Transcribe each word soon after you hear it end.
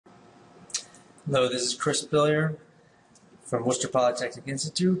Hello, this is Billiar from Worcester Polytechnic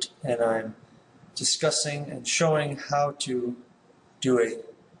Institute, and I'm discussing and showing how to do a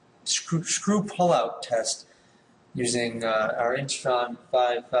screw pull-out test using our Instron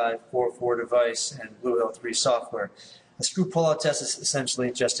 5544 device and Bluehill 3 software. A screw pull-out test is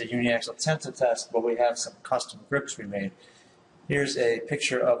essentially just a uniaxial tensor test, but we have some custom grips we made. Here's a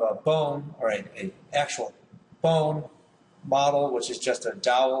picture of a bone, or an actual bone model, which is just a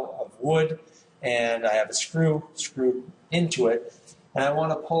dowel of wood, and I have a screw screwed into it, and I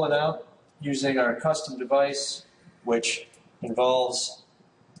want to pull it out using our custom device, which involves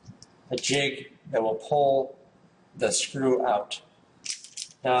a jig that will pull the screw out.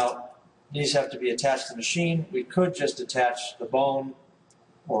 Now, these have to be attached to the machine. We could just attach the bone,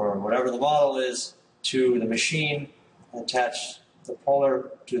 or whatever the model is, to the machine, and attach the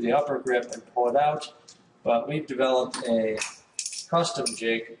puller to the upper grip and pull it out, but we've developed a custom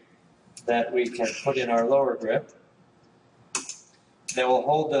jig that we can put in our lower grip that will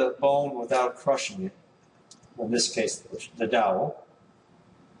hold the bone without crushing it, in this case the dowel.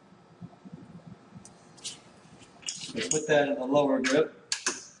 We put that in the lower grip,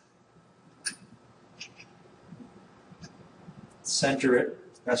 center it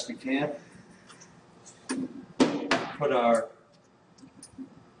as best we can, put in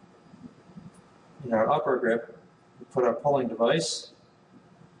our upper grip, we put our pulling device.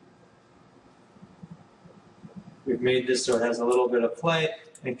 We've made this so it has a little bit of play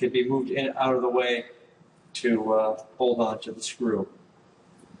and can be moved out of the way to hold on to the screw.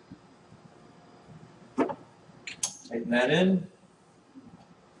 Tighten that in.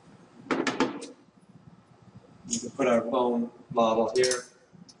 You can put our bone model here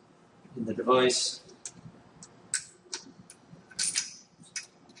in the device.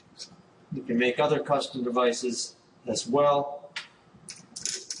 You can make other custom devices as well.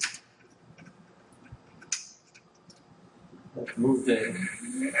 Move the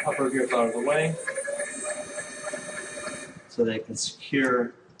upper grip out of the way so they can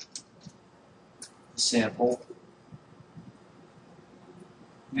secure the sample.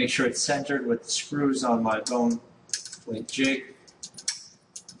 Make sure it's centered with the screws on my bone plate jig.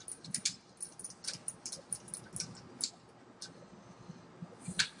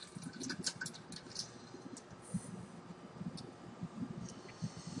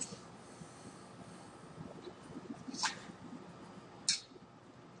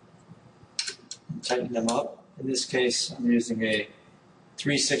 Tighten them up. In this case, I'm using a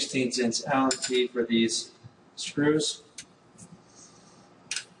 3/16" Allen key for these screws.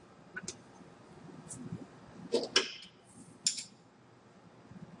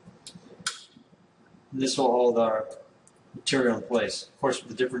 This will hold our material in place. Of course,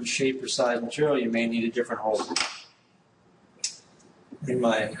 with a different shape or size material, you may need a different hold. In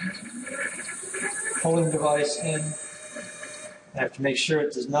my pulling device in, I have to make sure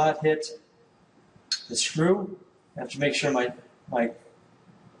it does not hit the screw. I have to make sure my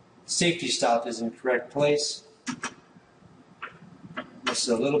safety stop is in the correct place. This is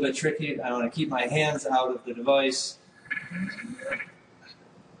a little bit tricky. I want to keep my hands out of the device.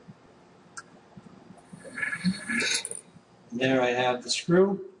 And there I have the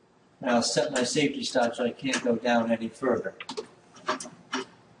screw. Now I'll set my safety stop so I can't go down any further.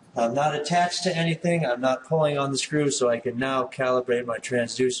 I'm not attached to anything. I'm not pulling on the screw, so I can now calibrate my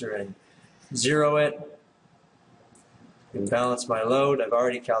transducer and zero it and balance my load. I've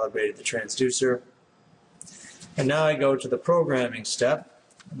already calibrated the transducer. And now I go to the programming step,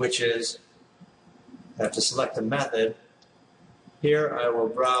 which is I have to select a method. Here I will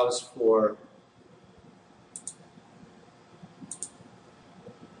browse for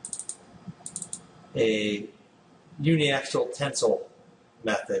a uniaxial tensile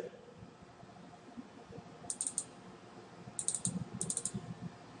method.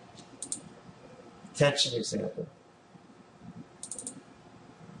 Tension example.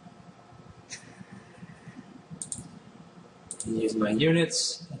 Use my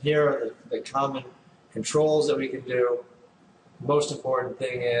units. Here are the common controls that we can do. The most important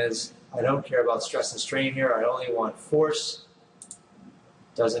thing is I don't care about stress and strain here. I only want force.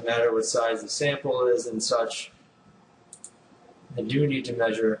 Doesn't matter what size the sample is and such. I do need to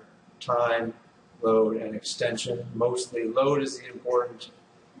measure time, load, and extension. Mostly load is the important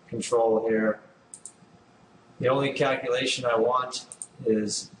control here. The only calculation I want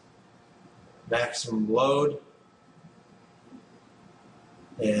is maximum load,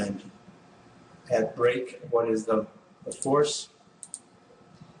 and at break, what is the force.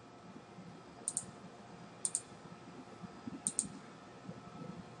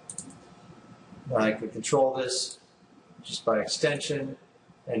 Now I can control this just by extension,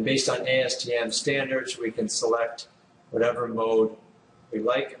 And based on ASTM standards, we can select whatever mode we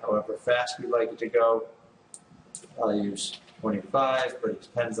like, however fast we'd like it to go. I'll use 25, but it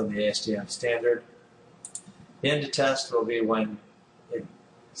depends on the ASTM standard. The end of test will be when it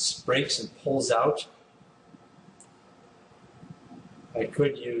breaks and pulls out. I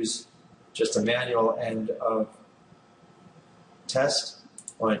could use just a manual end of test.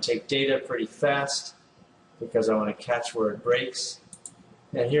 I want to take data pretty fast because I want to catch where it breaks.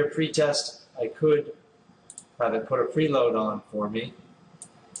 And here, pre-test, I could have it put a preload on for me.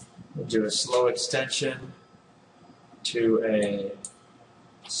 We'll do a slow extension to a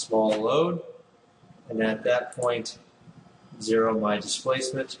small load, and at that point, zero my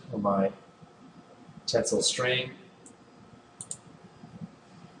displacement or my tensile strain.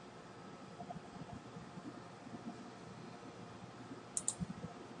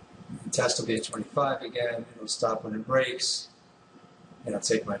 The test will be at 25 again. It'll stop when it breaks, and I'll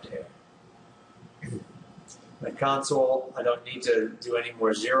take my data. My console, I don't need to do any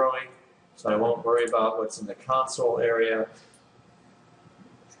more zeroing, so I won't worry about what's in the console area.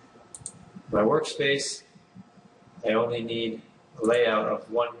 My workspace, I only need a layout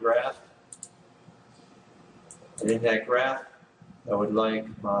of one graph. And in that graph, I would like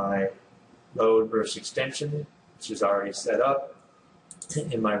my load versus extension, which is already set up.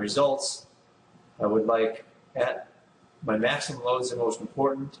 In my results, I would like at my maximum load is the most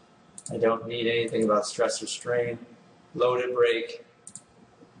important. I don't need anything about stress or strain. Load at break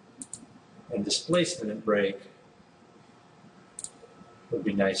and displacement at break would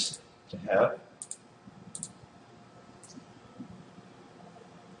be nice to have.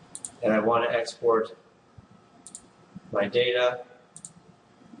 And I want to export my data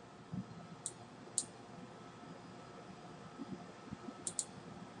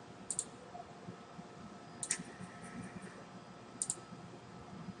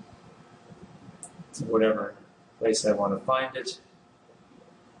to whatever place I want to find it.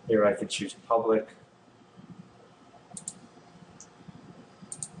 Here I could choose public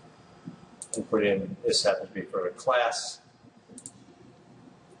and put in, this happens to be for a class.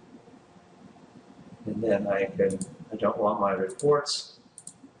 And then I don't want my reports.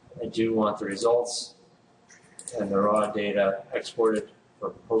 I do want the results and the raw data exported for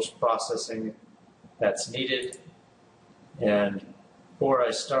post-processing that's needed. And before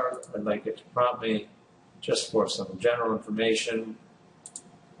I start, I'd like it to prompt me just for some general information.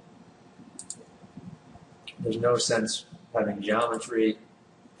 There's no sense having geometry,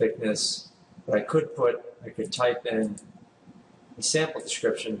 thickness, but I could type in a sample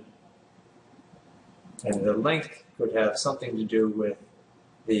description, and the length could have something to do with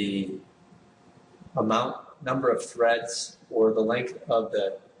the number of threads or the length of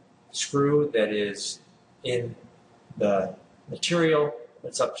the screw that is in the material.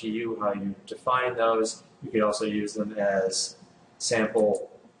 It's up to you how you define those. You could also use them as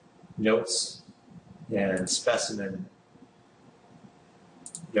sample notes and specimen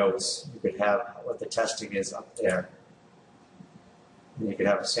notes. You could have what the testing is up there. And you could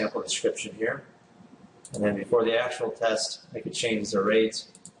have a sample description here. And then before the actual test, I could change the rate.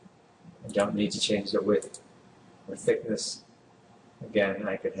 I don't need to change the width or thickness. Again,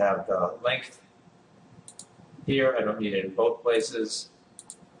 I could have the length here. I don't need it in both places.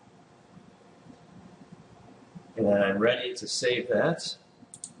 And then I'm ready to save that.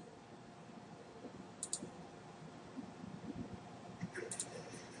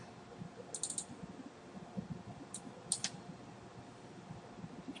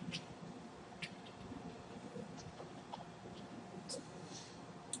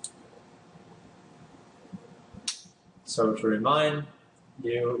 So to remind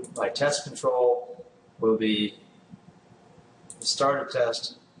you, my test control will be the start of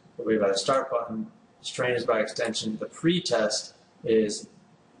test, will be by the start button, strain is by extension. The pre-test is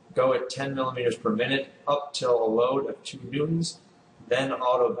go at 10 millimeters per minute up till a load of 2 newtons, then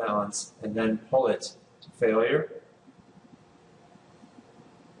auto balance, and then pull it to failure.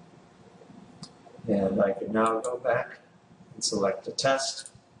 And I can now go back and select a test.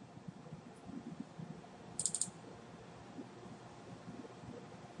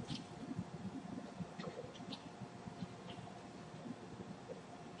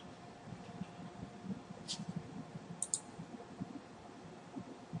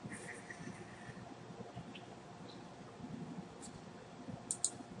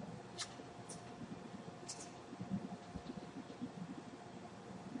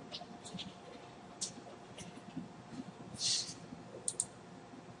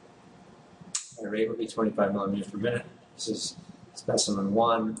 My rate would be 25 millimeters per minute. This is specimen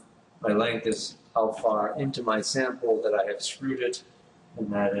 1. My length is how far into my sample that I have screwed it.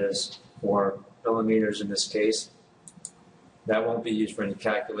 and that is 4 millimeters in this case. That won't be used for any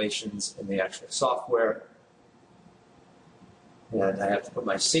calculations in the actual software. And I have to put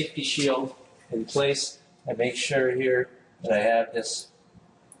my safety shield in place. I make sure here that I have this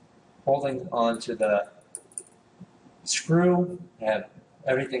holding onto the screw. I have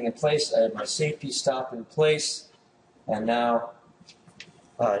everything in place. I have my safety stop in place. And now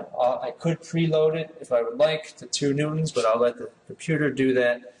I could preload it if I would like to 2 newtons, but I'll let the computer do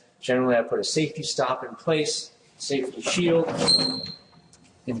that. Generally, I put a safety stop in place, safety shield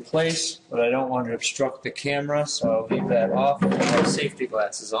in place, but I don't want to obstruct the camera, so I'll leave that off and have safety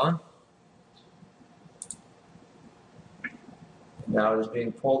glasses on. Now it is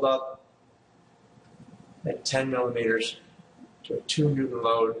being pulled up at 10 millimeters to a 2 newton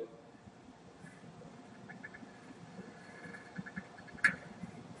load.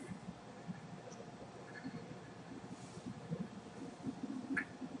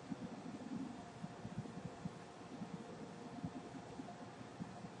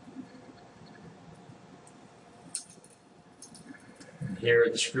 Here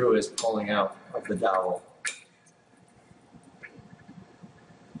the screw is pulling out of the dowel.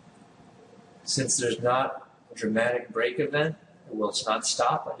 Since there's not a dramatic break event, it will not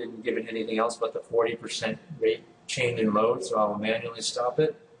stop. I didn't give it anything else but the 40% rate change in load, so I'll manually stop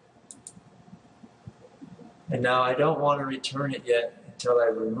it. And now I don't want to return it yet until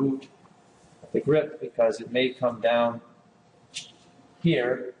I've removed the grip, because it may come down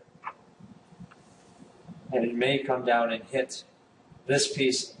here, and it may come down and hit this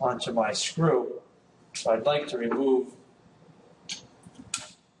piece onto my screw. So I'd like to remove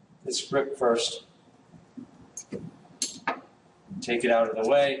this grip first, take it out of the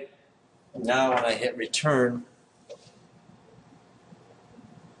way, and now when I hit return,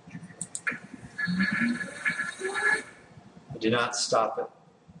 I do not stop it.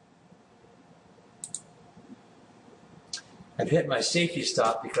 I've hit my safety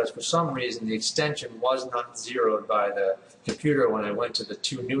stop because for some reason the extension was not zeroed by the computer when I went to the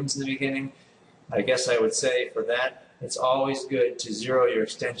 2 newtons in the beginning. I guess I would say for that, it's always good to zero your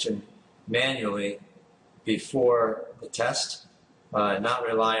extension manually before the test, not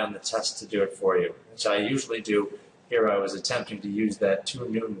rely on the test to do it for you, which I usually do. Here I was attempting to use that 2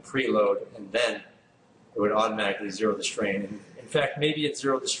 newton preload, and then it would automatically zero the strain. In fact, maybe it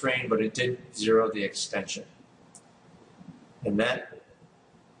zeroed the strain, but it didn't zero the extension. And that,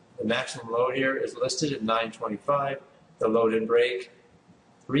 the maximum load here is listed at 925. The loaded break,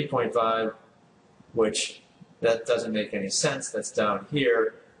 3.5, which that doesn't make any sense. That's down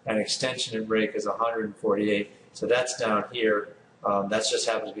here. And extension and break is 148. So that's down here. That just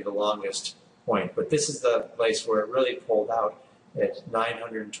happens to be the longest point. But this is the place where it really pulled out at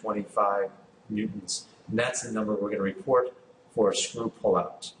 925 newtons. And that's the number we're going to report for screw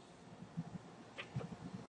pullout.